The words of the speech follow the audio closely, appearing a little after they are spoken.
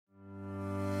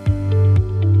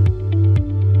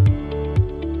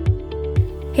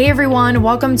Hey everyone,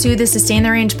 welcome to the Sustain the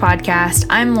Range podcast.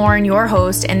 I'm Lauren, your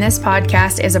host, and this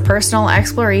podcast is a personal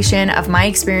exploration of my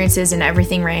experiences in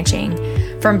everything ranching.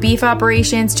 From beef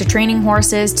operations to training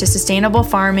horses to sustainable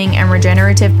farming and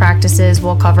regenerative practices,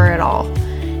 we'll cover it all.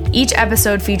 Each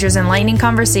episode features enlightening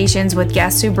conversations with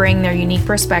guests who bring their unique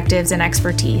perspectives and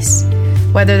expertise.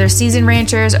 Whether they're seasoned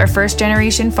ranchers or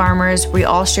first-generation farmers, we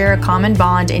all share a common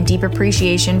bond and deep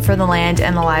appreciation for the land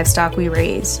and the livestock we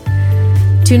raise.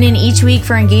 Tune in each week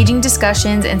for engaging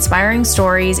discussions, inspiring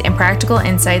stories, and practical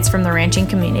insights from the ranching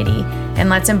community, and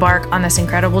let's embark on this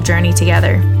incredible journey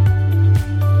together.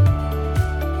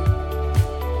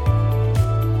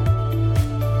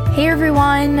 Hey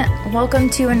everyone, welcome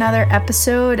to another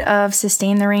episode of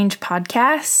Sustain the Range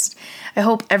podcast. I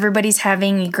hope everybody's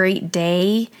having a great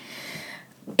day.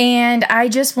 And I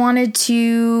just wanted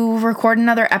to record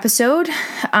another episode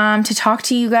to talk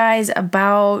to you guys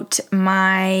about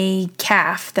my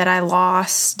calf that I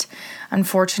lost,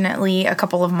 unfortunately, a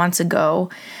couple of months ago.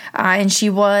 And she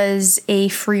was a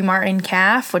Freemartin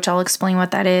calf, which I'll explain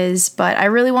what that is. But I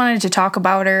really wanted to talk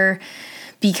about her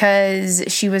because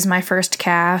she was my first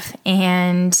calf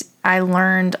and I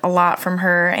learned a lot from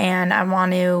her. And I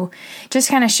want to just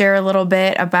kind of share a little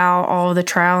bit about all the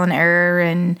trial and error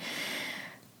and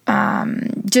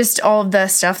just all of the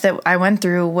stuff that I went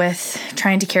through with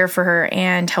trying to care for her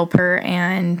and help her.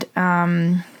 And,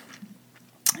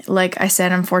 like I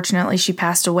said, unfortunately she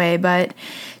passed away, but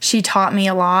she taught me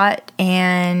a lot.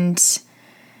 And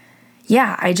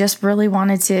yeah, I just really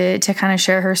wanted to kind of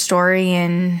share her story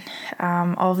and,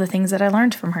 all of the things that I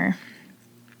learned from her.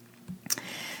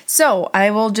 So I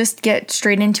will just get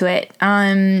straight into it.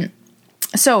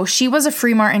 So she was a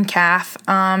Freemartin calf,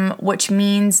 which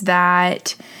means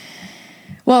that,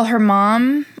 well, her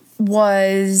mom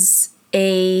was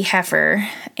a heifer,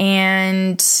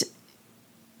 and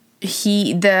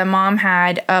the mom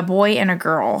had a boy and a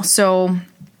girl. So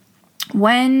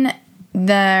when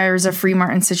there's a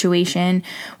Freemartin situation,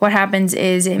 what happens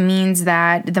is it means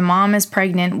that the mom is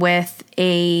pregnant with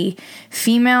a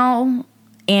female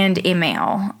and a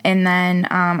male. And then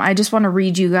I just want to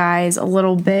read you guys a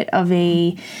little bit of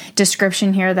a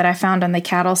description here that I found on the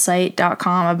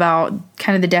cattlesite.com about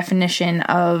kind of the definition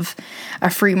of a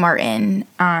Freemartin.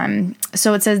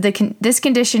 So it says this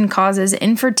condition causes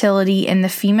infertility in the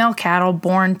female cattle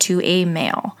born to a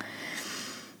male,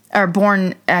 or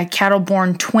cattle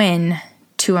born twin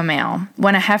to a male.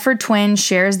 When a heifer twin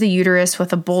shares the uterus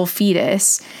with a bull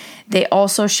fetus, they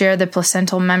also share the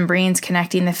placental membranes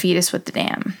connecting the fetus with the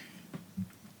dam.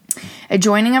 A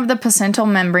joining of the placental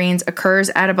membranes occurs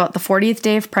at about the 40th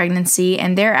day of pregnancy,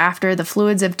 and thereafter the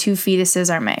fluids of two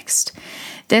fetuses are mixed.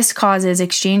 This causes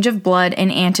exchange of blood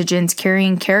and antigens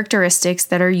carrying characteristics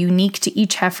that are unique to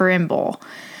each heifer and bull.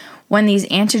 When these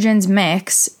antigens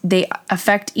mix, they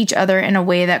affect each other in a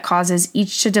way that causes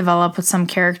each to develop with some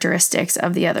characteristics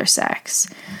of the other sex.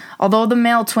 Although the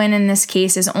male twin in this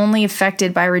case is only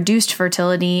affected by reduced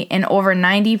fertility, in over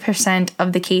 90%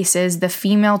 of the cases, the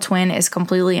female twin is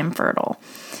completely infertile.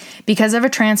 Because of a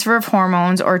transfer of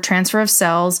hormones or transfer of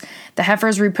cells, the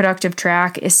heifer's reproductive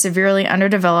tract is severely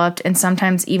underdeveloped and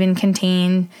sometimes even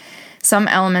contain some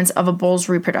elements of a bull's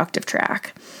reproductive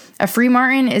tract. A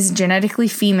Freemartin is genetically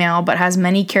female but has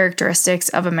many characteristics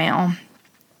of a male.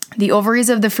 The ovaries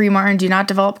of the Freemartin do not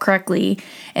develop correctly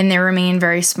and they remain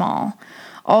very small.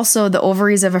 Also, the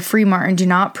ovaries of a Freemartin do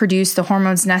not produce the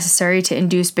hormones necessary to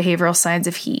induce behavioral signs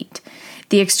of heat.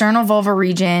 The external vulva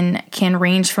region can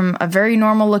range from a very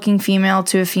normal-looking female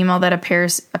to a female that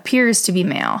appears to be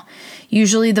male.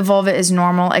 Usually the vulva is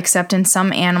normal, except in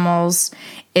some animals,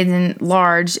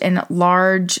 large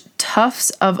tufts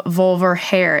of vulvar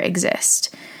hair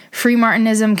exist.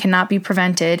 Freemartinism cannot be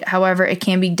prevented, however, it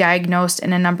can be diagnosed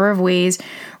in a number of ways,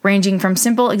 ranging from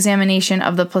simple examination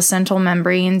of the placental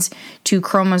membranes to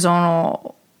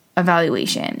chromosomal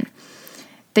evaluation.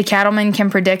 The cattleman can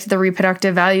predict the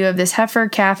reproductive value of this heifer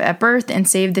calf at birth and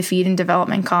save the feed and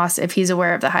development costs if he's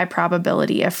aware of the high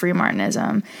probability of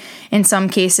Freemartinism. In some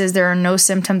cases, there are no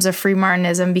symptoms of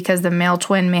Freemartinism because the male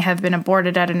twin may have been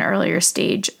aborted at an earlier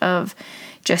stage of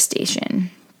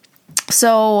gestation.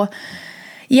 So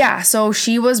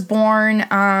she was born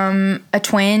a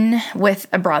twin with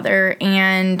a brother,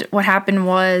 and what happened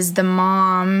was the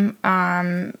mom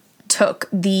took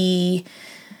the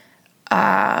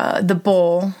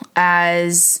bull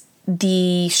as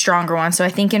the stronger one. So I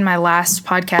think in my last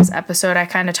podcast episode, I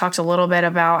kind of talked a little bit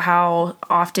about how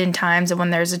oftentimes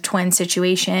when there's a twin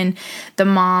situation, the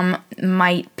mom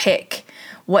might pick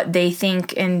what they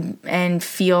think and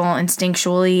feel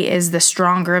instinctually is the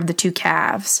stronger of the two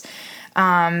calves.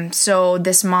 So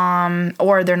this mom,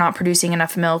 or they're not producing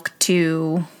enough milk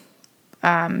to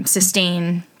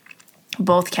sustain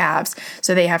both calves,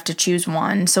 so they have to choose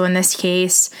one. So in this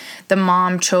case, the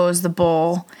mom chose the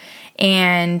bull,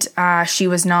 and she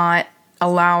was not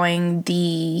allowing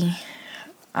the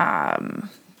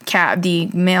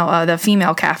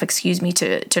female calf,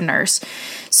 to nurse.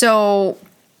 So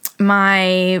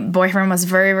my boyfriend was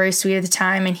very, very sweet at the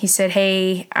time, and he said,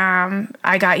 hey,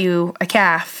 I got you a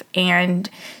calf, and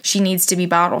she needs to be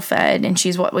bottle fed, and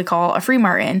she's what we call a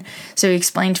Freemartin. So he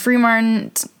explained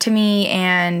Freemartin to me,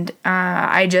 and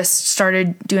I just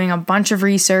started doing a bunch of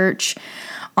research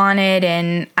on it,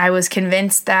 and I was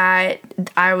convinced that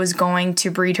I was going to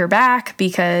breed her back,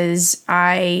 because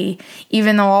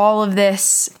even though all of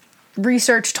this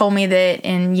research told me that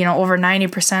in, over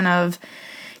 90% of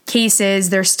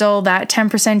cases, there's still that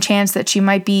 10% chance that she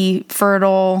might be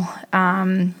fertile.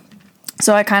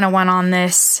 So I kind of went on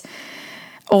this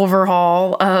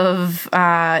overhaul of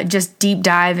just deep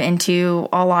dive into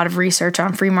a lot of research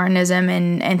on Freemartinism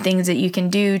and things that you can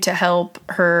do to help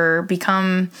her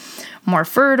become more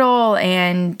fertile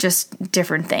and just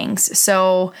different things.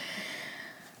 So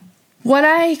what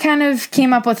I kind of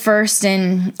came up with first,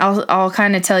 and I'll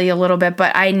kind of tell you a little bit,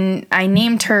 but I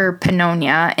named her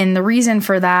Pannonia, and the reason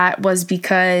for that was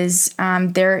because when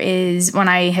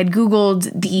I had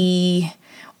Googled the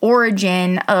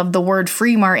origin of the word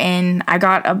Freemartin, I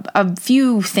got a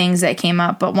few things that came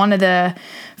up, but one of the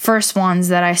first ones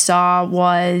that I saw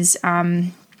was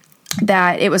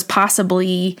that it was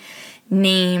possibly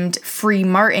named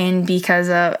Freemartin because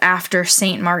of after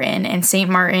Saint Martin, and Saint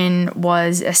Martin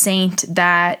was a saint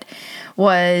that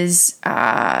was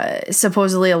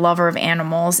supposedly a lover of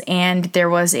animals, and there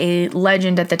was a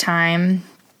legend at the time,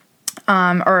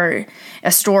 or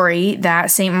a story, that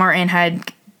Saint Martin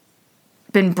had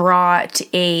been brought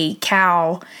a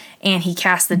cow, and he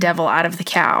cast the devil out of the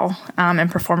cow,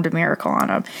 and performed a miracle on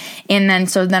him. And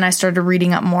then I started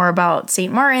reading up more about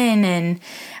Saint Martin and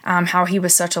how he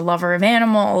was such a lover of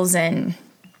animals. And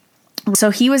so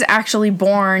he was actually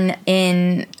born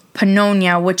in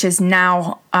Pannonia, which is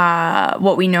now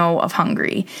what we know of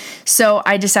Hungary. So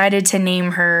I decided to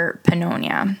name her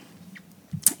Pannonia.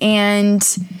 And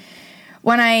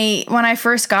when I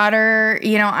first got her,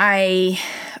 I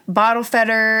bottle fed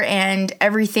her, and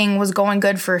everything was going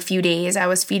good for a few days. I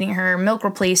was feeding her milk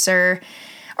replacer,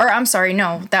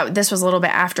 this was a little bit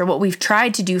after. What we've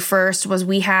tried to do first was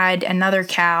we had another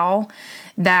cow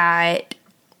that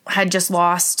had just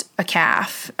lost a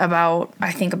calf about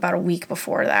a week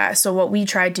before that. So what we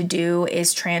tried to do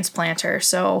is transplant her.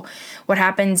 So what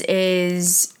happens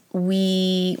is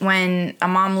when a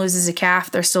mom loses a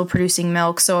calf, they're still producing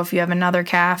milk. So if you have another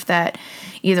calf that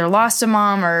either lost a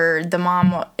mom, or the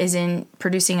mom isn't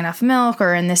producing enough milk,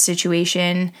 or in this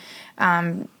situation,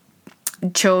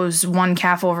 chose one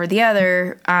calf over the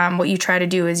other, what you try to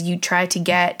do is you try to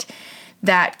get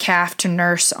that calf to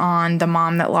nurse on the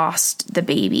mom that lost the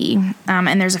baby.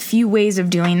 And there's a few ways of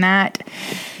doing that.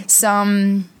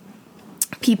 Some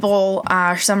people,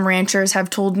 some ranchers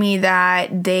have told me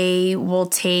that they will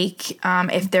take,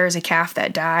 if there's a calf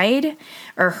that died,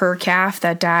 or her calf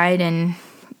that died, and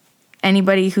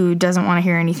anybody who doesn't want to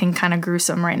hear anything kind of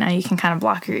gruesome right now, you can kind of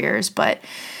block your ears. But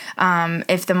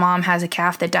if the mom has a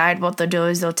calf that died, what they'll do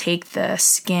is they'll take the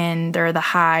skin or the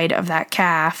hide of that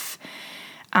calf,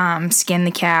 skin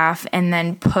the calf, and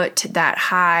then put that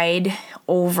hide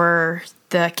over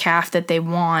the calf that they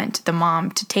want the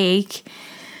mom to take.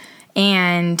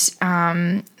 And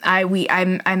I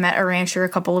met a rancher a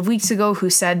couple of weeks ago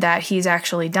who said that he's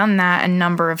actually done that a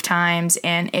number of times,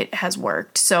 and it has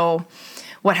worked. So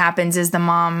what happens is the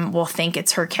mom will think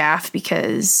it's her calf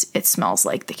because it smells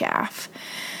like the calf.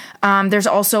 There's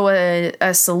also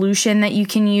a solution that you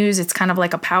can use. It's kind of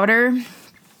like a powder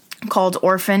called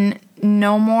orphan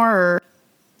no more.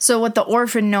 So what the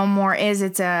orphan no more is,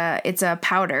 it's a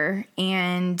powder,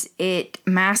 and it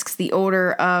masks the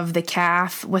odor of the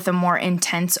calf with a more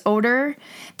intense odor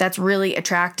that's really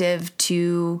attractive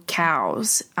to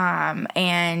cows.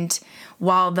 And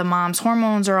while the mom's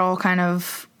hormones are all kind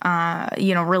of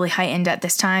really heightened at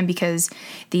this time because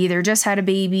they either just had a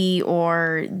baby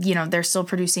or they're still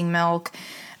producing milk,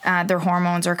 their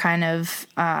hormones are kind of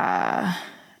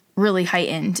really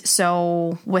heightened.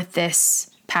 So with this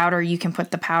powder, you can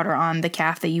put the powder on the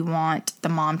calf that you want the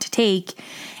mom to take,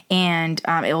 and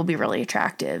it will be really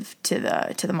attractive to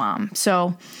the mom.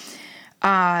 So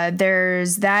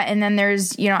there's that, and then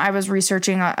there's I was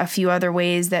researching a few other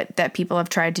ways that people have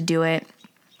tried to do it.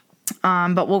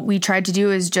 But what we tried to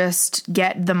do is just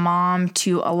get the mom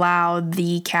to allow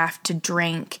the calf to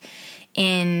drink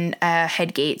in a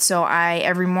head gate. So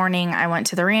every morning I went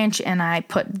to the ranch and I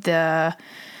put the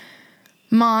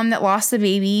mom that lost the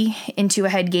baby into a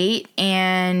head gate,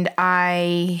 and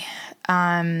I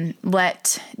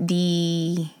let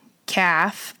the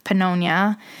calf,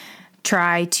 Pannonia,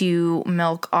 try to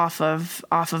milk off of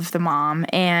the mom.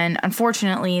 And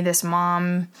unfortunately, this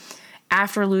mom,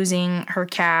 after losing her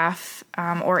calf,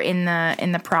 or in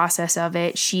the process of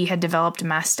it, she had developed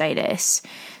mastitis.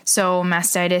 So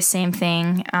mastitis, same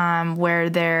thing, where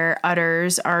their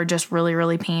udders are just really,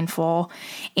 really painful,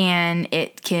 and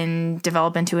it can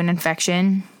develop into an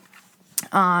infection.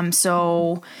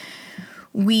 So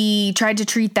we tried to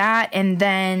treat that, and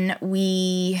then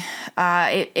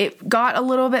it got a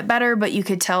little bit better, but you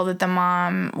could tell that the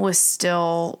mom was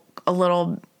still a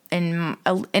little in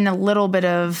a little bit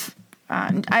of,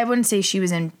 I wouldn't say she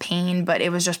was in pain, but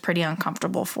it was just pretty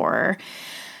uncomfortable for her.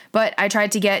 But I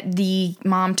tried to get the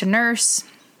mom to nurse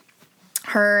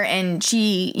her, and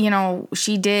Pannonia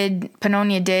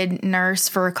did nurse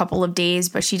for a couple of days,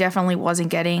 but she definitely wasn't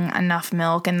getting enough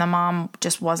milk, and the mom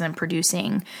just wasn't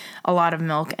producing a lot of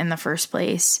milk in the first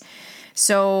place.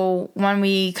 So when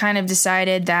we kind of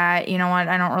decided that, you know what,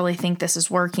 I don't really think this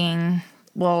is working,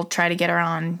 we'll try to get her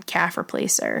on calf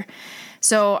replacer.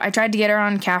 So I tried to get her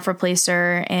on calf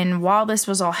replacer, and while this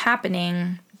was all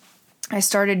happening, I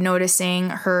started noticing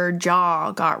her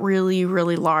jaw got really,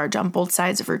 really large on both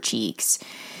sides of her cheeks.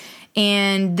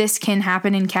 And this can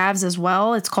happen in calves as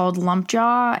well. It's called lump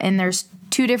jaw, and there's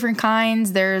two different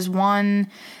kinds. There's one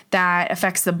that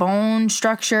affects the bone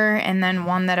structure, and then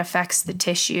one that affects the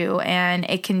tissue. And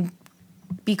it can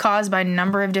be caused by a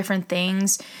number of different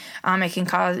things. It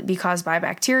can be caused by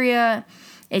bacteria.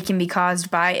 It can be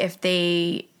caused by if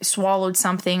they swallowed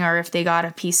something, or if they got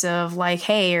a piece of like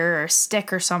hay or a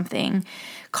stick or something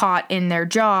caught in their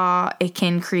jaw. It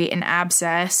can create an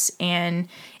abscess, and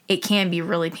it can be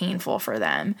really painful for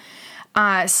them.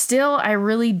 Still, I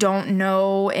really don't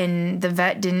know, and the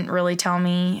vet didn't really tell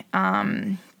me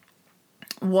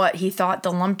what he thought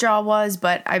the lump jaw was,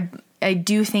 but I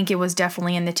do think it was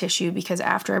definitely in the tissue, because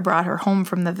after I brought her home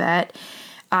from the vet,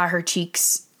 her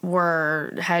cheeks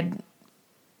weren't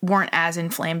as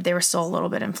inflamed. They were still a little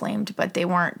bit inflamed, but they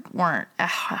weren't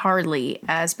hardly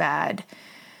as bad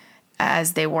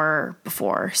as they were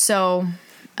before. So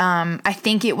I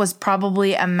think it was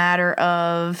probably a matter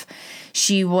of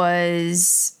she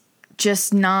was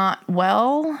just not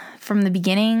well from the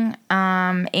beginning,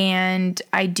 and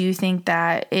I do think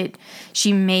that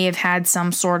she may have had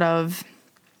some sort of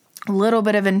little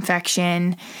bit of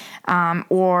infection,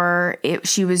 or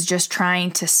she was just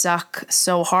trying to suck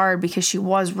so hard, because she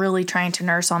was really trying to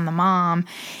nurse on the mom,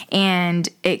 and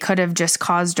it could have just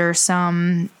caused her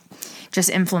some just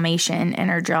inflammation in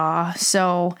her jaw.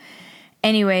 So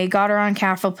anyway, got her on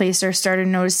calf replacer, started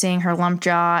noticing her lump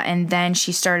jaw, and then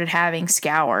she started having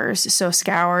scours. So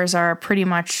scours are pretty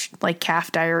much like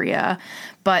calf diarrhea,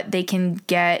 but they can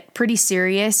get pretty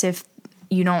serious if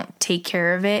you don't take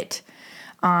care of it.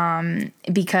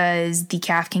 Because the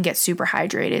calf can get super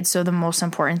hydrated. So the most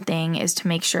important thing is to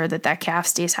make sure that calf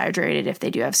stays hydrated if they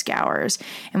do have scours.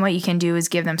 And what you can do is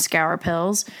give them scour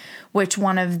pills, which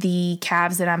one of the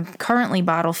calves that I'm currently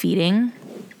bottle feeding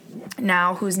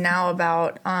now, who's now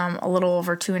about a little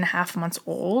over 2.5 months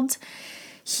old,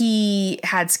 he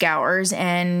had scours,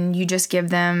 and you just give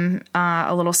them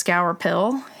a little scour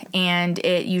pill, and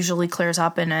it usually clears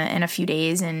up in a few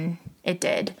days, and it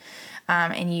did.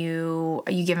 And you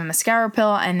give him a scour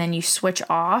pill, and then you switch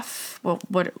off. Well,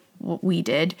 what we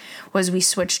did was we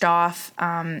switched off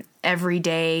every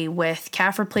day with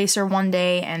calf replacer one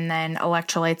day, and then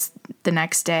electrolytes the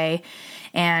next day.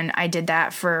 And I did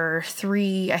that for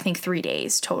 3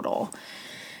 days total.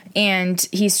 And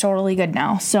he's totally good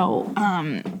now. So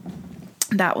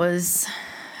that was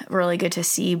really good to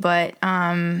see. But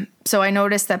so I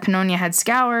noticed that Pannonia had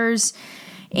scours.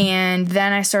 And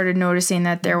then I started noticing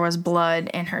that there was blood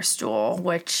in her stool,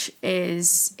 which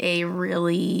is a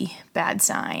really bad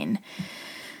sign.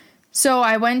 So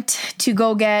I went to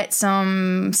go get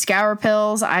some scour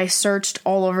pills. I searched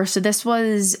all over. So this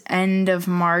was end of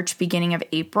March, beginning of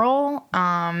April,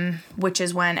 which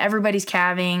is when everybody's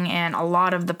calving, and a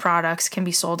lot of the products can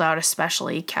be sold out,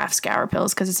 especially calf scour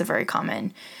pills, because it's a very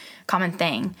common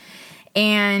thing.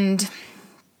 And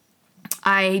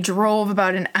I drove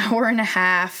about an hour and a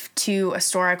half to a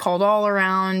store. I called all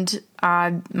around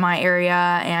my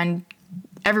area, and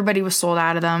everybody was sold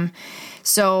out of them.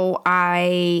 So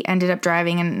I ended up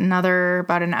driving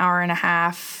about an hour and a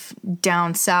half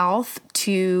down south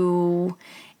to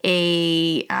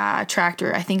a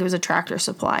tractor. I think it was a Tractor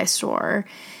Supply store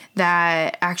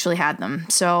that actually had them.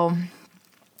 So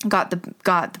got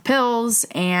the pills,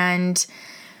 and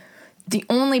the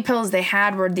only pills they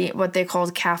had were what they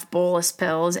called calf bolus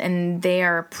pills, and they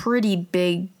are a pretty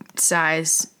big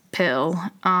size pill.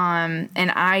 And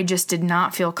I just did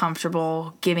not feel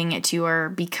comfortable giving it to her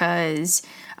because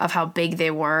of how big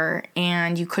they were,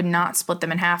 and you could not split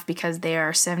them in half because they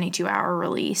are 72-hour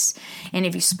release. And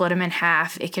if you split them in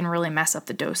half, it can really mess up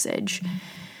the dosage.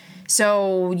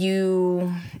 So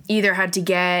you either had to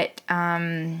get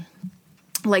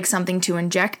like something to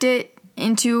inject it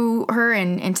into her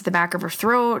and into the back of her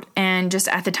throat. And just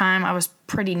at the time, I was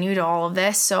pretty new to all of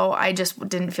this, so I just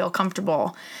didn't feel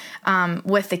comfortable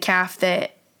with the calf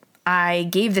that I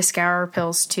gave the scour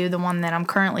pills to, the one that I'm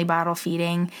currently bottle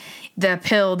feeding. The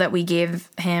pill that we gave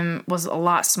him was a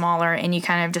lot smaller, and you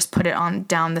kind of just put it on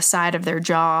down the side of their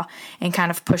jaw and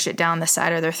kind of push it down the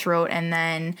side of their throat, and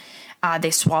then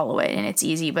they swallow it, and it's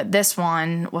easy. But this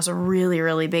one was a really,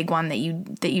 really big one that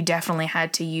you definitely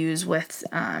had to use with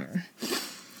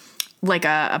like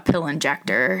a pill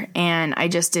injector, and I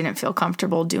just didn't feel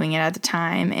comfortable doing it at the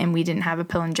time, and we didn't have a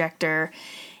pill injector.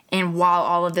 And while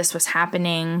all of this was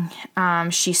happening,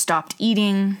 she stopped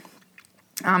eating,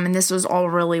 and this was all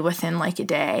really within like a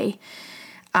day.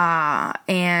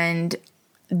 And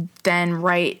then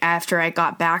right after I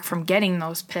got back from getting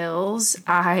those pills,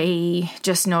 I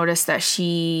just noticed that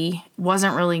she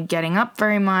wasn't really getting up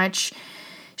very much.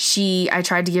 I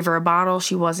tried to give her a bottle.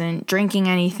 She wasn't drinking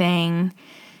anything.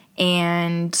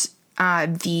 And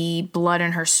the blood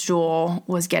in her stool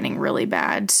was getting really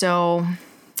bad. So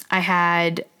I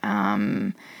had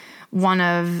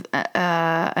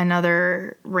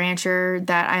another rancher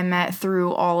that I met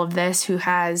through all of this who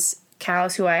has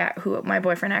cows who my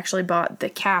boyfriend actually bought the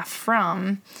calf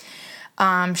from.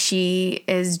 She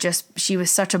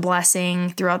was such a blessing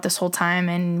throughout this whole time,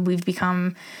 and we've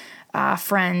become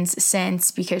friends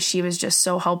since because she was just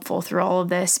so helpful through all of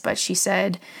this. But she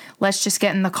said, let's just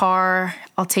get in the car.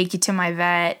 I'll take you to my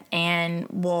vet and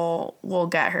we'll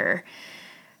get her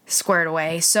squared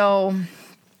away. So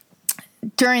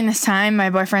during this time,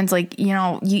 my boyfriend's like, you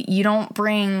don't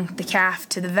bring the calf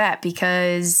to the vet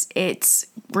because it's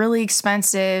really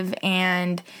expensive,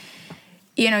 and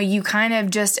you kind of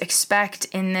just expect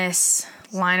in this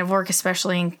line of work,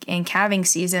 especially in calving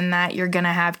season, that you're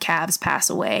gonna have calves pass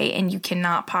away, and you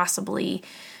cannot possibly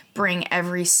bring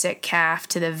every sick calf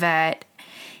to the vet.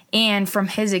 And from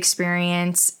his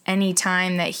experience, any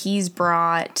time that he's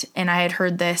brought, and I had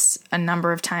heard this a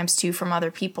number of times too from other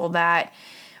people, that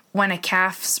when a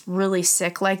calf's really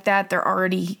sick like that, they're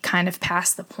already kind of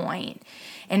past the point.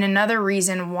 And another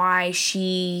reason why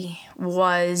she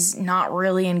was not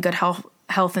really in good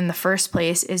health in the first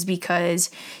place is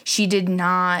because she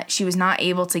was not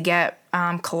able to get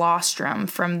colostrum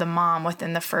from the mom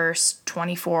within the first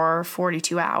 24,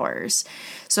 42 hours.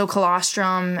 So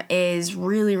colostrum is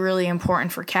really, really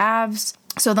important for calves.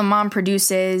 So the mom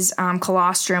produces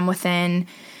colostrum within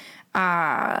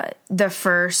the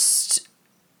first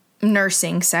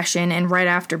nursing session and right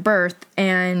after birth,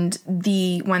 and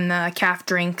when the calf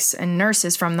drinks and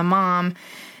nurses from the mom,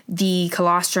 the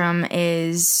colostrum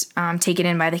is taken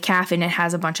in by the calf, and it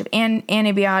has a bunch of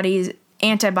antibodies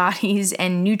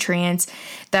and nutrients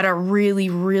that are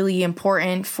really, really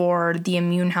important for the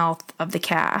immune health of the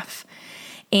calf.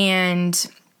 And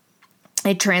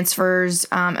it transfers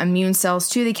immune cells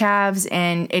to the calves,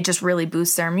 and it just really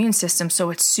boosts their immune system.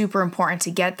 So it's super important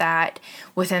to get that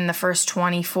within the first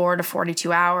 24 to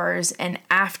 42 hours. And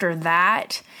after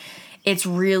that, it's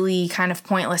really kind of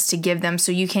pointless to give them.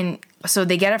 So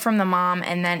they get it from the mom,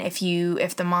 and then if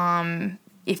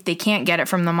they can't get it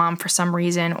from the mom for some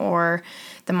reason, or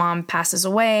the mom passes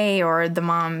away, or the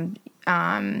mom,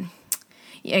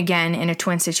 again, in a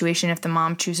twin situation, if the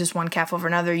mom chooses one calf over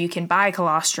another, you can buy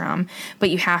colostrum, but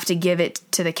you have to give it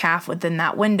to the calf within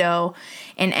that window.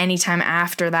 And anytime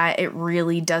after that, it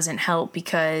really doesn't help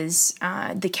because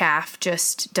the calf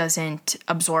just doesn't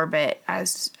absorb it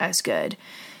as good.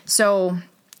 So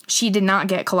she did not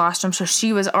get colostrum, so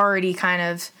she was already kind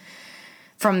of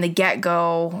from the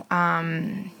get-go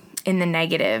in the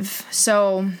negative.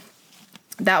 So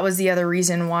that was the other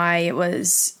reason why it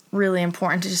was really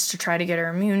important to try to get her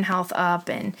immune health up.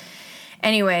 And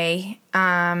anyway,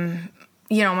 my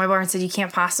boyfriend said you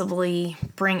can't possibly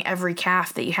bring every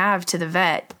calf that you have to the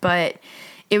vet, but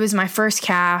it was my first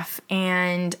calf,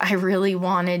 and I really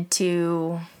wanted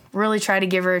to really try to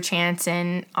give her a chance.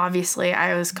 And obviously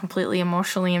I was completely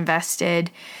emotionally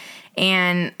invested,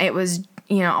 and it was,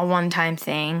 a one-time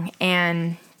thing.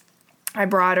 And I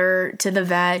brought her to the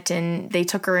vet, and they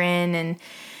took her in, and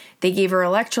they gave her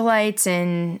electrolytes,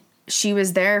 and she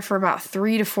was there for about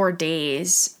 3 to 4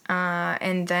 days.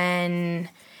 And then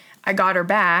I got her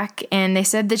back, and they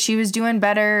said that she was doing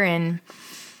better, and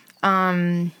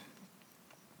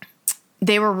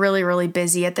they were really, really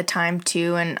busy at the time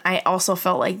too. And I also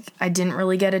felt like I didn't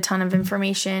really get a ton of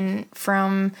information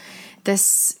from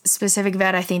this specific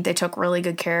vet. I think they took really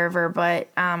good care of her, but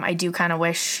I do kind of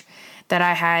wish that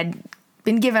I had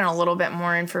been given a little bit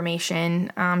more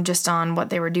information just on what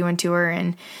they were doing to her.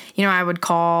 And, I would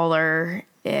call her,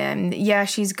 and yeah,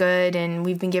 she's good, and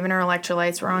we've been giving her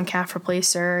electrolytes, we're on calf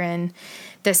replacer and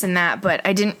this and that, but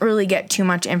I didn't really get too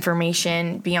much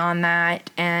information beyond that.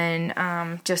 And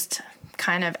just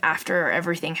kind of after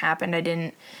everything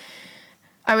happened,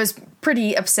 I was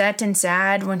pretty upset and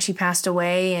sad when she passed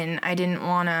away, and I didn't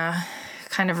want to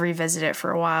kind of revisit it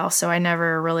for a while, so I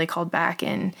never really called back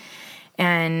and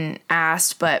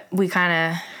asked. But we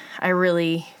kind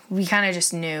of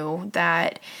just knew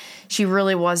that she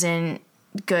really wasn't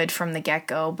good from the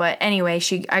get-go. But anyway,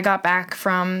 I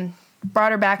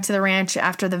brought her back to the ranch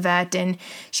after the vet, and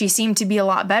she seemed to be a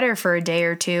lot better for a day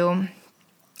or two.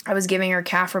 I was giving her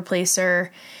calf replacer,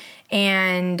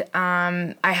 and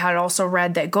I had also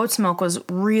read that goat's milk was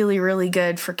really, really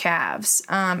good for calves,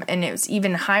 and it was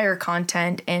even higher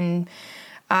content in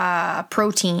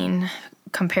protein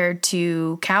compared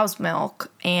to cow's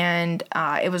milk. And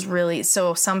it was really,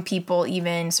 so some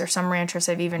ranchers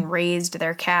have even raised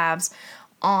their calves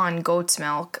on goat's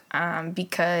milk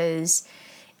because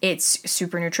it's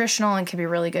super nutritional and can be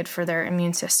really good for their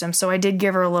immune system. So I did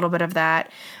give her a little bit of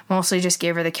that, mostly just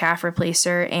gave her the calf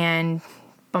replacer and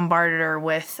bombarded her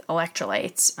with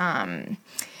electrolytes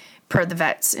per the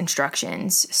vet's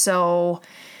instructions. So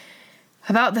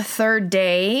about the third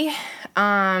day,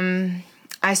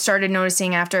 I started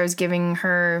noticing after I was giving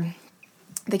her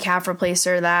the calf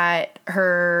replacer that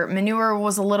her manure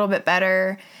was a little bit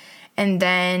better. And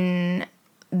then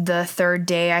the third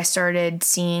day, I started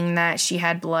seeing that she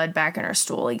had blood back in her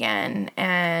stool again.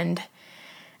 And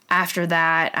after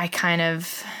that, I kind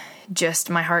of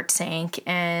my heart sank,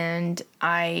 and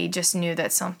I just knew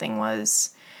that something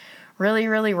was really,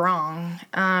 really wrong.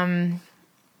 And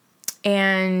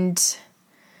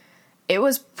it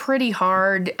was pretty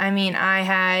hard. I mean, I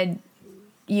had,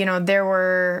 there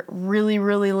were really,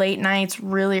 really late nights,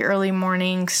 really early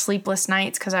mornings, sleepless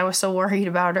nights because I was so worried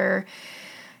about her.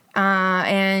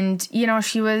 And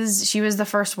she was the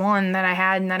first one that I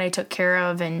had and that I took care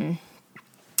of. And,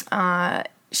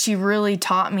 she really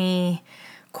taught me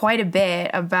quite a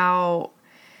bit about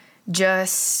I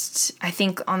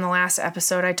think on the last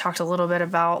episode, I talked a little bit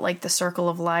about like the circle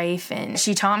of life, and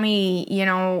she taught me,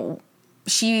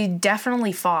 she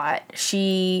definitely fought.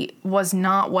 She was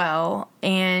not well.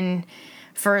 And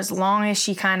for as long as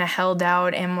she kind of held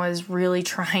out and was really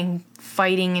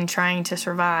fighting and trying to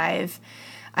survive,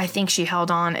 I think she held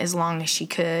on as long as she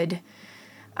could.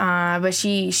 But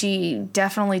she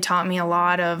definitely taught me a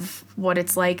lot of what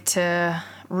it's like to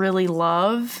really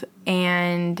love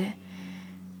and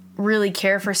really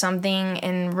care for something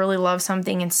and really love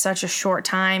something in such a short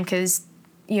time. Because,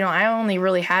 I only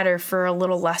really had her for a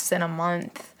little less than a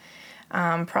month,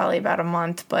 probably about a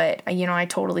month. But, I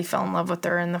totally fell in love with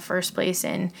her in the first place.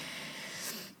 And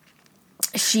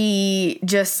she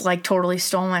just like totally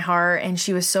stole my heart, and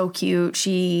she was so cute.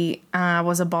 She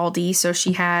was a Baldy, so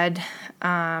she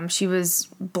was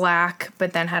black,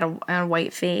 but then had a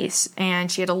white face,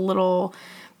 and she had a little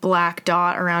black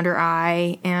dot around her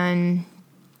eye, and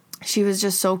she was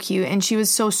just so cute, and she was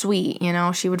so sweet.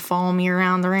 She would follow me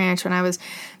around the ranch when I was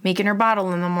making her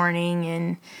bottle in the morning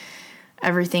and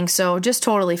everything. So just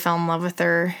totally fell in love with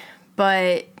her.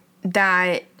 But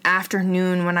that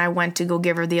afternoon when I went to go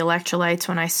give her the electrolytes,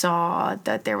 when I saw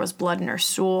that there was blood in her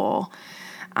stool,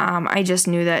 I just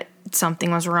knew that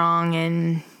something was wrong,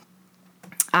 and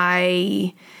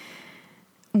I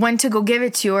went to go give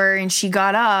it to her, and she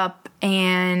got up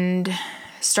and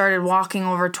started walking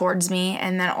over towards me,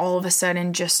 and then all of a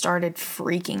sudden just started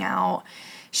freaking out.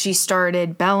 She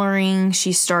started bellowing.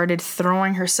 She started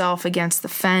throwing herself against the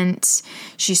fence.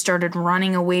 She started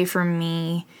running away from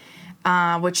me,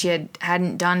 which she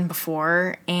hadn't done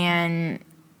before, and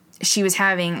she was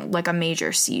having like a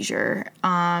major seizure.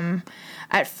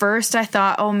 At first I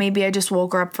thought, oh, maybe I just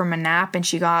woke her up from a nap and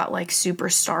she got like super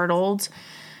startled.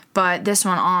 But this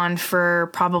went on for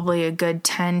probably a good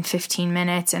 10, 15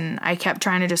 minutes, and I kept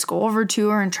trying to just go over to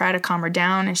her and try to calm her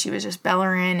down, and she was just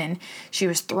bellowing, and she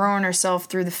was throwing herself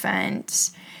through the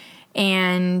fence.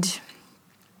 And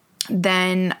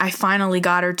then I finally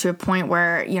got her to a point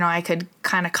where, I could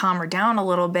kind of calm her down a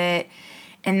little bit,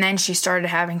 and then she started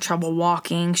having trouble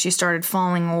walking. She started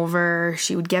falling over.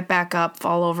 She would get back up,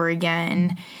 fall over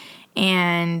again.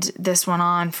 And this went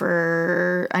on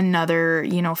for another,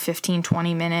 15,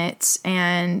 20 minutes.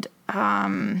 And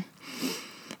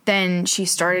then she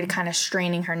started kind of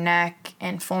straining her neck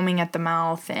and foaming at the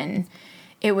mouth. And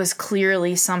it was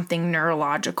clearly something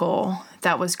neurological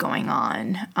that was going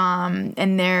on.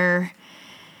 And there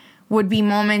would be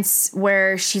moments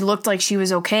where she looked like she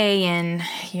was okay. And,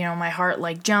 my heart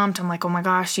like jumped. I'm like, oh my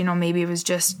gosh, maybe it was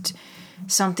just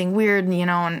something weird,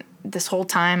 and this whole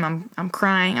time I'm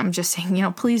crying. I'm just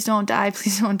saying, please don't die.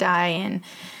 Please don't die.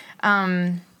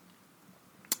 And,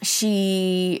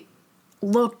 she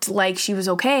looked like she was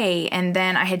okay. And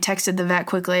then I had texted the vet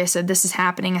quickly. I said, this is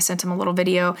happening. I sent him a little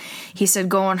video. He said,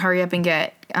 go and hurry up and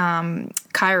get,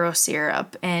 Cairo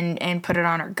syrup and put it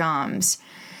on her gums.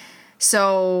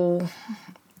 So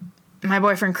my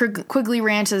boyfriend quickly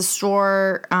ran to the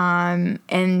store,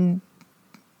 and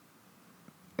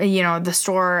the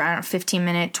store,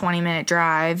 15-minute, 20-minute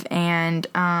drive. And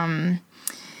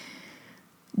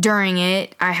during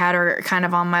it, I had her kind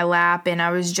of on my lap, and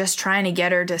I was just trying to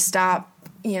get her to stop,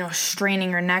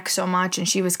 straining her neck so much. And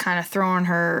she was kind of throwing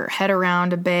her head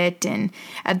around a bit. And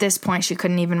at this point, she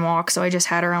couldn't even walk. So I just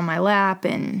had her on my lap,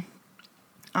 and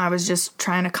I was just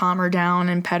trying to calm her down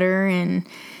and pet her, and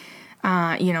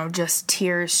just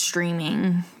tears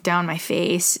streaming down my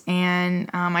face. And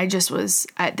I just was,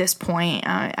 at this point,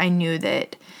 I knew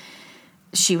that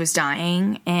she was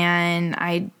dying, and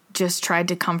I just tried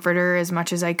to comfort her as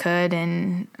much as I could.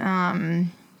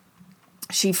 And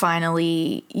she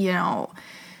finally,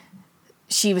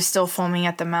 she was still foaming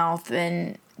at the mouth,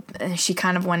 and she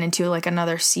kind of went into like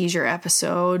another seizure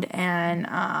episode.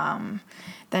 And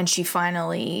then she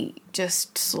finally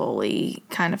just slowly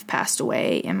kind of passed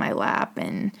away in my lap.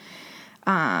 And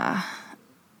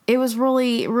it was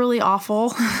really, really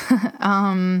awful.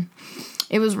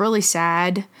 It was really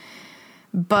sad.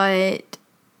 But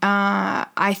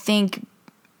I think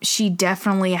she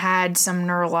definitely had some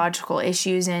neurological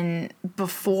issues. And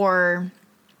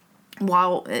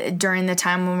during the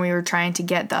time when we were trying to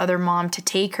get the other mom to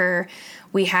take her,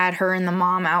 we had her and the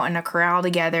mom out in a corral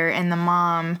together. And the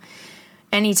mom,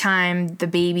 anytime the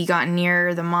baby got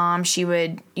near the mom, she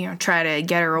would, try to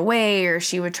get her away, or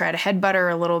she would try to headbutt her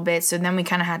a little bit. So then we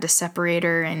kind of had to separate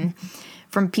her. And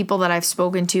from people that I've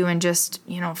spoken to, and just,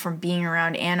 from being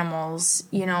around animals,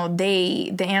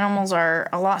 the animals are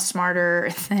a lot smarter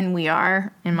than we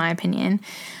are, in my opinion.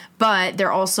 But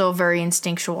they're also very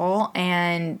instinctual,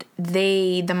 and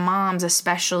the moms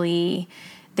especially,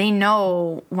 they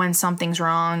know when something's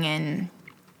wrong. And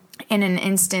in an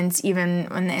instance,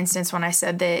 even in the instance when I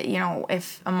said that,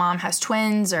 if a mom has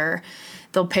twins, or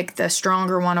they'll pick the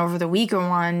stronger one over the weaker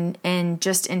one, and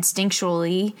just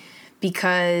instinctually,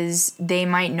 because they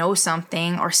might know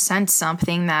something or sense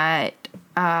something that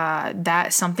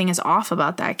something is off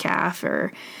about that calf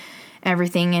or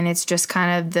everything. And it's just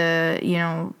kind of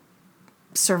the,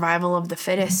 survival of the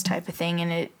fittest type of thing.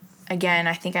 And it, again,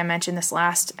 I think I mentioned this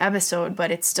last episode, but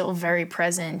it's still very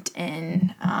present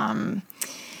in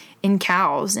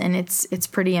cows, and it's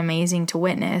pretty amazing to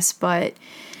witness. But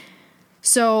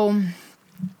so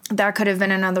that could have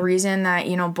been another reason that,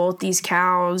 both these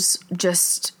cows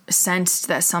just sensed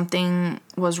that something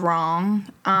was wrong.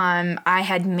 I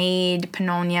had made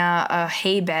Pannonia a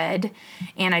hay bed,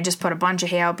 and I just put a bunch of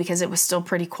hay out because it was still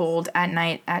pretty cold at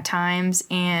night at times.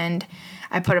 And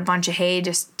I put a bunch of hay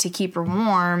just to keep her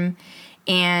warm.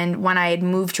 And when I had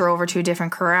moved her over to a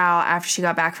different corral after she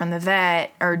got back from the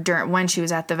vet, or when she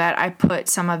was at the vet, I put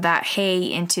some of that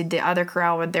hay into the other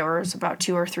corral where there was about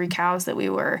 2 or 3 cows that we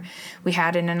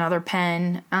had in another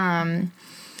pen. And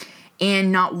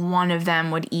not one of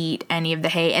them would eat any of the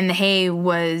hay. And the hay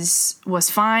was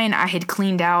fine. I had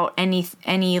cleaned out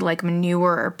any like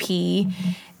manure or pee.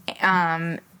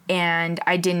 And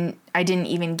I didn't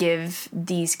even give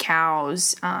these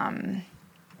cows,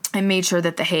 I made sure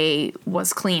that the hay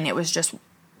was clean. It was just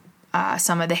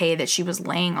some of the hay that she was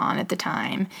laying on at the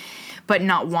time. But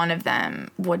not one of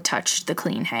them would touch the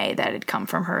clean hay that had come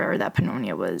from her, or that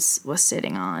Pannonia was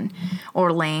sitting on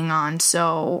or laying on.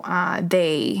 So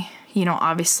they,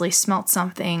 obviously smelt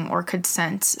something or could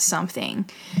sense something.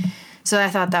 So I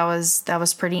thought that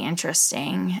was pretty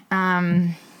interesting.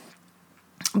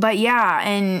 But yeah,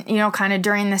 and, kind of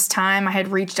during this time, I had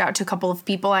reached out to a couple of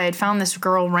people. I had found this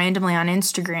girl randomly on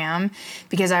Instagram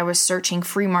because I was searching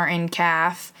Freemartin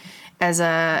calf as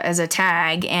a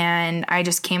tag, and I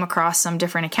just came across some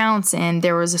different accounts, and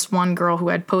there was this one girl who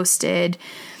had posted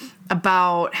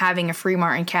about having a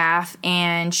Freemartin calf,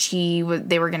 and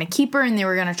they were going to keep her, and they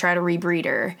were going to try to rebreed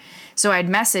her. So I'd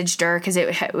messaged her because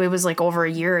it was like over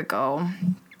a year ago,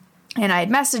 and I had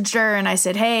messaged her, and I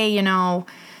said, hey,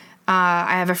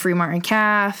 I have a Freemartin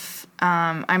calf.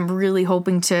 I'm really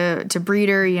hoping to breed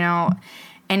her.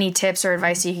 Any tips or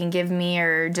advice you can give me,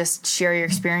 or just share your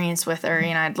experience with her,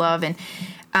 I'd love. And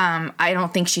I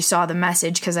don't think she saw the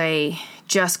message, because I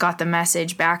just got the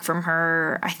message back from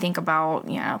her, I think about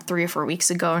 3 or 4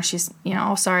 weeks ago, and she's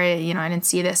oh, sorry, I didn't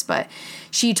see this, but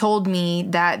she told me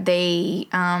that they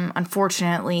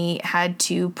unfortunately had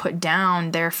to put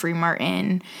down their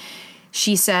Freemartin.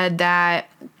 She said that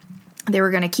they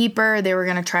were going to keep her, they were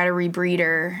going to try to rebreed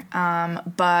her,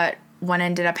 but what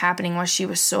ended up happening was she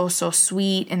was so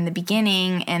sweet in the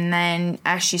beginning, and then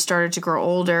as she started to grow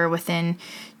older, within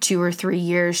 2 or 3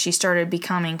 years, she started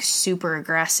becoming super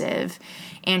aggressive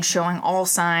and showing all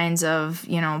signs of,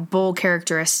 bull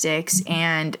characteristics.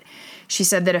 And she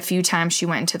said that a few times she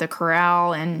went into the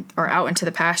corral or out into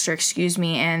the pasture,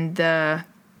 and the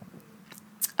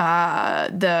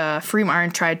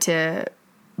Freemartin tried to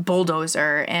bulldoze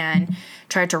her and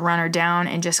tried to run her down,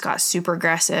 and just got super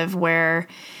aggressive, where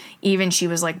even she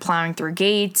was like plowing through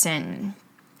gates. And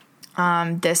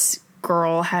this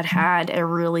girl had a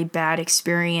really bad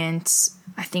experience,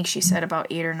 I think she said about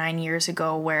 8 or 9 years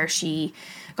ago, where she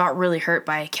got really hurt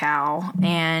by a cow,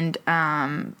 and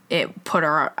it put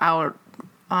her out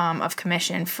of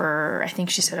commission for, I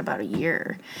think she said, about a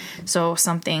year. So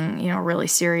something really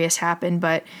serious happened.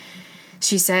 But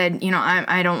she said,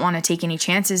 I don't want to take any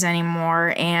chances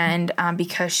anymore. And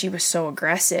because she was so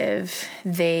aggressive,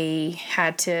 they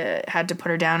had to put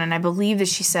her down. And I believe that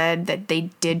she said that they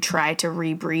did try to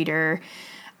rebreed her,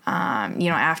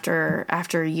 after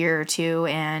a year or two,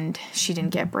 and she didn't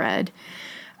get bred.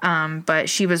 But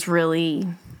she was really,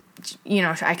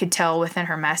 I could tell within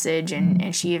her message,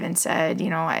 and she even said,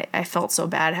 I felt so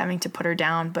bad having to put her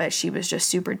down, but she was just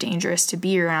super dangerous to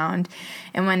be around.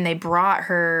 And when they brought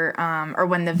her, or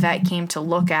when the vet came to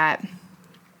look at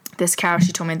this cow,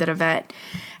 she told me that a vet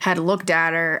had looked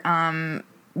at her.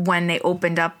 When they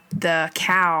opened up the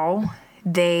cow,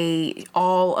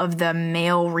 all of the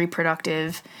male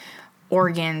reproductive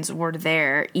organs were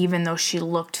there, even though she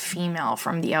looked female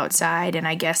from the outside. And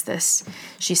I guess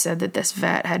she said that this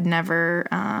vet had never,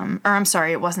 or I'm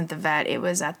sorry, it wasn't the vet, it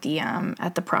was at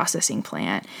the processing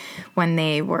plant when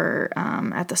they were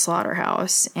at the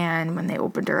slaughterhouse. And when they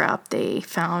opened her up, they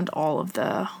found all of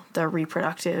the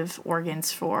reproductive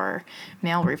organs for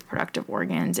male reproductive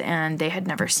organs, and they had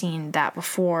never seen that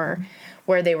before,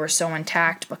 where they were so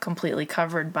intact but completely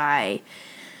covered by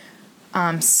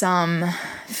some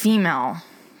female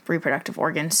reproductive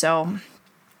organs. So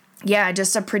yeah,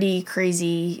 just a pretty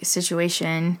crazy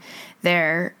situation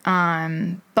there.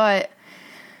 But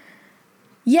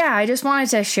yeah, I just wanted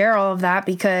to share all of that,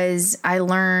 because I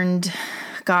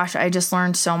just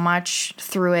learned so much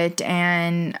through it.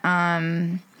 And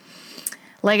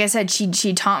like I said,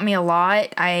 she taught me a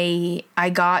lot. I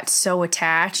got so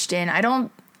attached, and I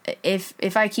don't,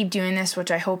 if I keep doing this,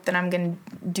 which I hope that I'm going to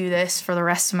do this for the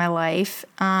rest of my life,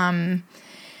 I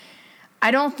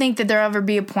don't think that there'll ever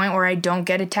be a point where I don't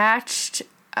get attached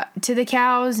to the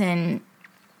cows and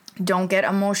don't get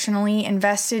emotionally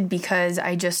invested, because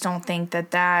I just don't think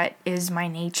that is my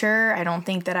nature. I don't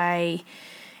think that I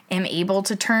am able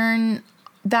to turn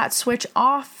that switch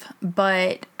off,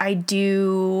 but I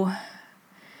do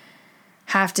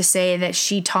have to say that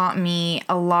she taught me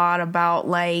a lot about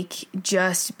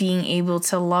just being able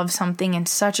to love something in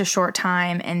such a short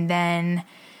time, and then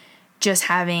just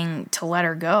having to let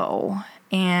her go.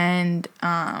 And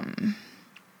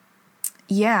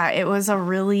it was a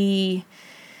really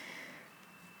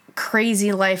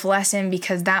crazy life lesson,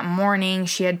 because that morning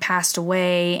she had passed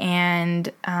away,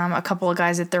 and a couple of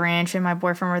guys at the ranch and my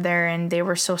boyfriend were there, and they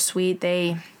were so sweet.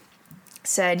 They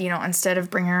said, instead of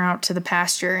bringing her out to the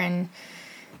pasture and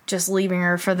just leaving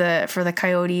her for the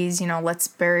coyotes, let's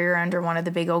bury her under one of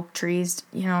the big oak trees,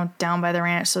 down by the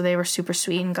ranch. So they were super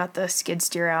sweet and got the skid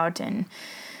steer out and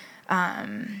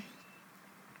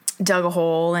dug a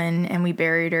hole, and we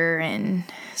buried her. And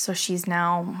so she's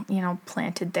now,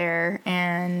 planted there.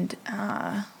 And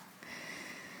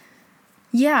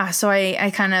so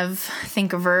I kind of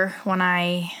think of her when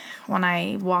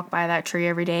I walk by that tree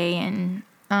every day. And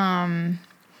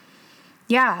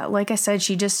like I said,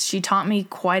 she taught me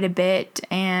quite a bit,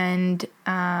 and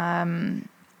I'm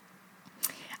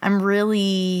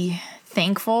really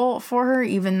thankful for her,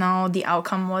 even though the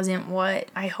outcome wasn't what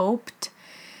I hoped.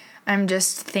 I'm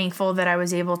just thankful that I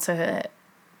was able to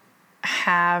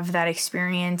have that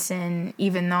experience, and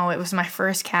even though it was my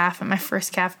first calf and my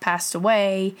first calf passed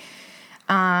away,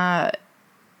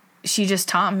 she just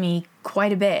taught me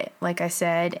quite a bit, like I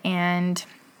said, and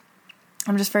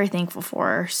I'm just very thankful for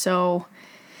her. So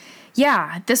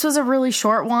yeah, this was a really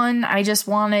short one. I just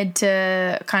wanted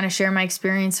to kind of share my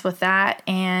experience with that.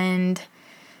 And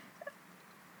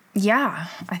yeah,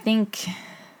 I think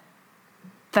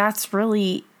that's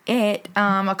really it.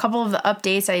 A couple of the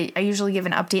updates. I usually give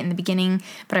an update in the beginning,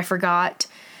 but I forgot.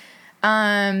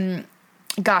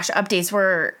 Updates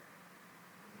were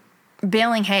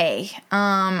baling hay.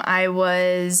 I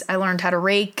learned how to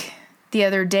rake the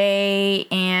other day,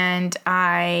 and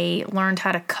I learned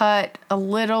how to cut a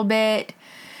little bit.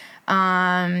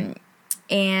 And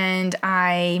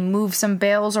I moved some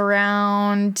bales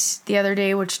around the other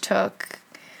day, which took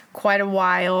quite a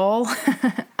while.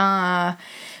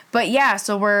 But yeah,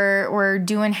 so we're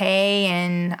doing hay,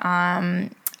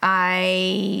 and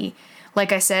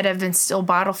like I said, I've been still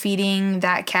bottle feeding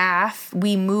that calf.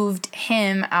 We moved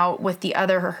him out with the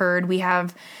other herd. We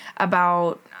have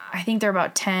about, I think they're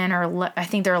about 10 or I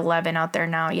think they're 11 out there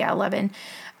now. Yeah, 11.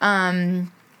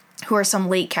 Who are some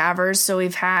late calvers. So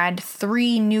we've had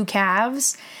 3 new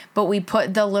calves, but we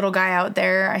put the little guy out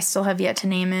there. I still have yet to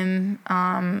name him.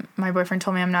 My boyfriend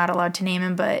told me I'm not allowed to name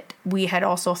him, but we had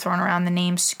also thrown around the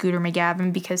name Scooter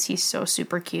McGavin because he's so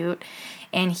super cute.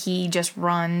 And he just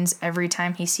runs every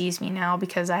time he sees me now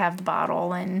because I have the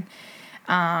bottle, and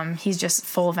he's just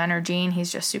full of energy, and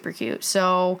he's just super cute.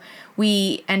 So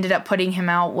we ended up putting him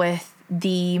out with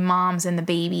the moms and the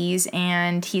babies,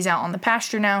 and he's out on the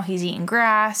pasture now. He's eating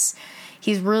grass.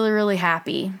 He's really, really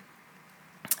happy.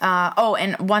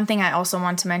 And one thing I also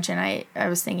want to mention, I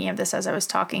was thinking of this as I was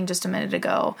talking just a minute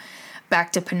ago,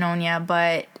 back to Pannonia,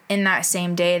 but in that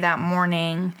same day, that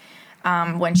morning,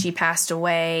 when she passed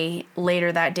away,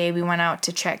 later that day, we went out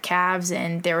to check calves,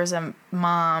 and there was a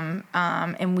mom,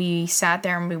 and we sat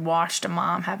there and we watched a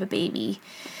mom have a baby.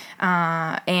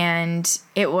 And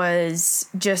it was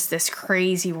just this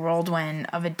crazy whirlwind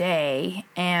of a day,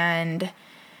 and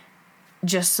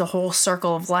just the whole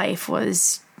circle of life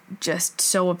was just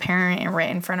so apparent and right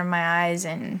in front of my eyes,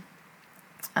 and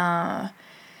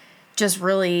just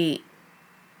really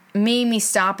made me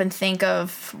stop and think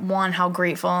of, one, how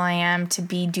grateful I am to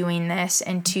be doing this,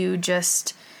 and 2,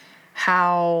 just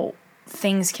how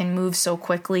things can move so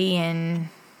quickly, and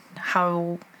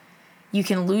how you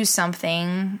can lose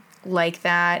something like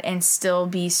that and still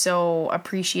be so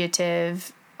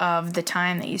appreciative of the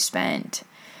time that you spent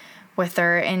with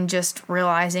her, and just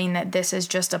realizing that this is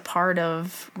just a part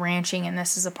of ranching, and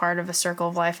this is a part of a circle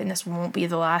of life, and this won't be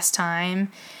the last time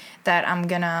that I'm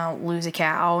gonna lose a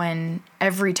cow. And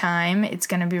every time it's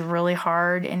gonna be really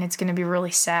hard, and it's gonna be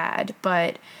really sad,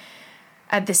 but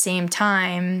at the same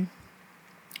time,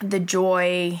 the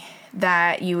joy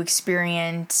that you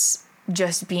experience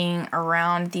just being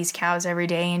around these cows every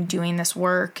day and doing this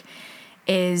work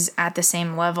is at the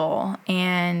same level.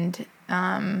 And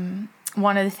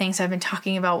one of the things I've been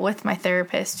talking about with my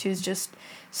therapist, who's just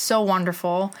so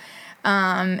wonderful,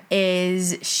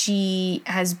 is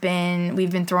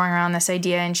we've been throwing around this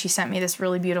idea, and she sent me this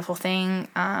really beautiful thing,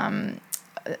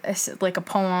 like a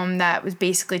poem that was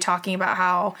basically talking about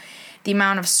how the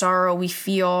amount of sorrow we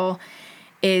feel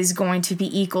is going to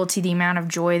be equal to the amount of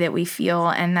joy that we feel,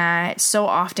 and that so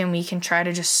often we can try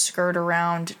to just skirt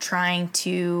around trying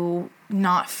to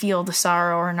not feel the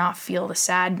sorrow or not feel the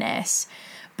sadness,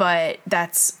 but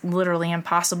that's literally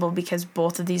impossible, because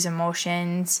both of these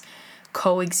emotions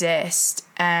coexist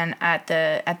and at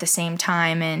the same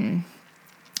time. And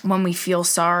when we feel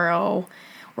sorrow,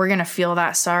 we're going to feel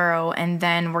that sorrow, and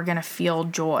then we're going to feel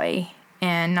joy,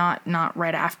 and not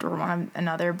right after one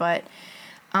another, but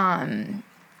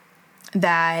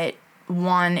that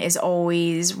one is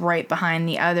always right behind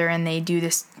the other, and they do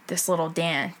this little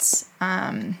dance.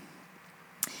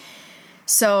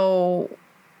 So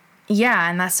yeah,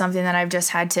 and that's something that I've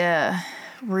just had to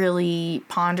really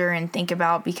ponder and think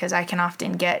about, because I can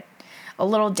often get a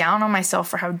little down on myself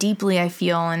for how deeply I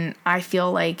feel, and I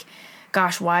feel like,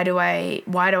 gosh, why do I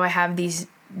have these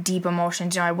deep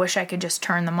emotions? I wish I could just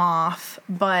turn them off,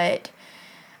 but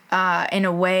in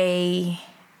a way,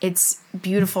 it's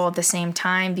beautiful at the same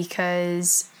time,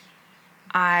 because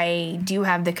I do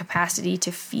have the capacity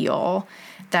to feel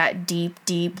that deep,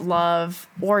 deep love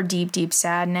or deep, deep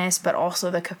sadness, but also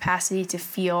the capacity to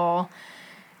feel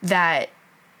that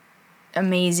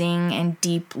amazing and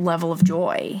deep level of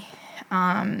joy.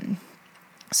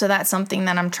 So that's something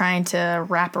that I'm trying to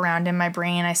wrap around in my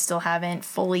brain. I still haven't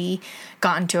fully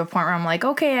gotten to a point where I'm like,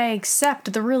 okay, I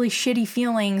accept the really shitty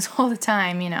feelings all the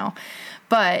time,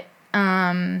 but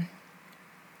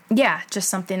yeah, just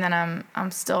something that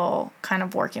I'm still kind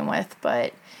of working with.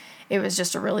 But it was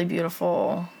just a really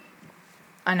beautiful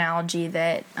analogy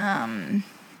that,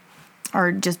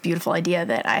 or just beautiful idea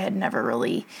that I had never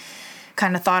really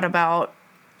kind of thought about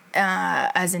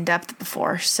as in depth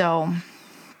before. So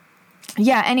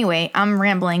yeah, anyway, I'm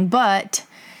rambling, but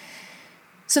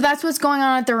so that's what's going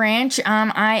on at the ranch.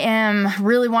 I am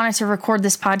really wanted to record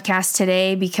this podcast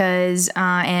today because,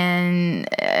 and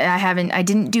I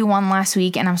didn't do one last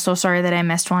week, and I'm so sorry that I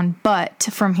missed one, but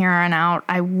from here on out,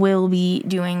 I will be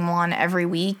doing one every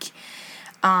week.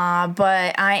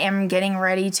 But I am getting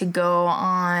ready to go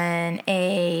on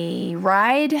a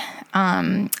ride.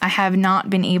 I have not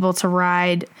been able to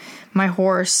ride my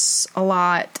horse a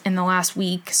lot in the last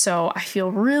week, so I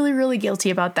feel really, really guilty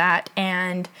about that,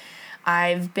 and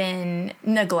I've been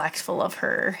neglectful of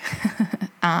her.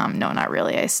 No, not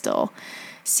really. I still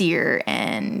see her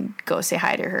and go say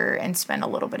hi to her and spend a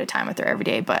little bit of time with her every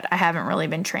day, but I haven't really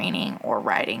been training or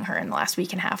riding her in the last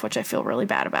week and a half, which I feel really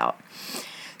bad about.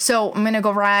 So I'm going to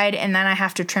go ride, and then I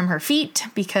have to trim her feet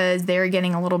because they're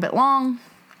getting a little bit long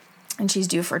and she's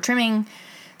due for trimming.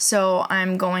 So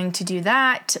I'm going to do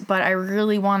that, but I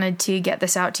really wanted to get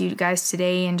this out to you guys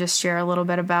today and just share a little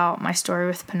bit about my story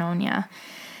with Pannonia.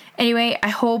 Anyway, I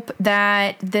hope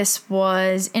that this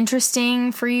was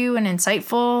interesting for you and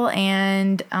insightful,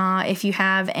 and if you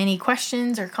have any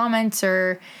questions or comments,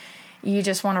 or you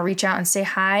just want to reach out and say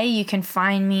hi, you can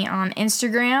find me on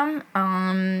Instagram,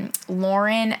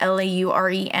 Lauren,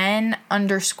 LAUREN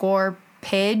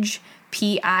 _Pidge,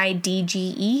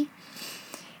 PIDGE,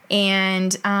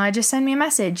 and just send me a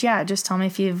message. Yeah, just tell me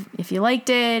if you liked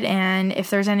it, and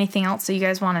if there's anything else that you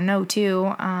guys want to know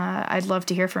too. I'd love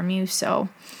to hear from you. So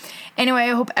anyway, I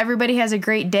hope everybody has a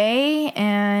great day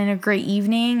and a great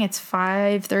evening. It's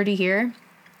 5:30 here.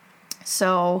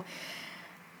 So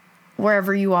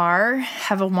wherever you are,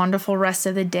 have a wonderful rest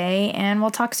of the day, and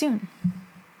we'll talk soon.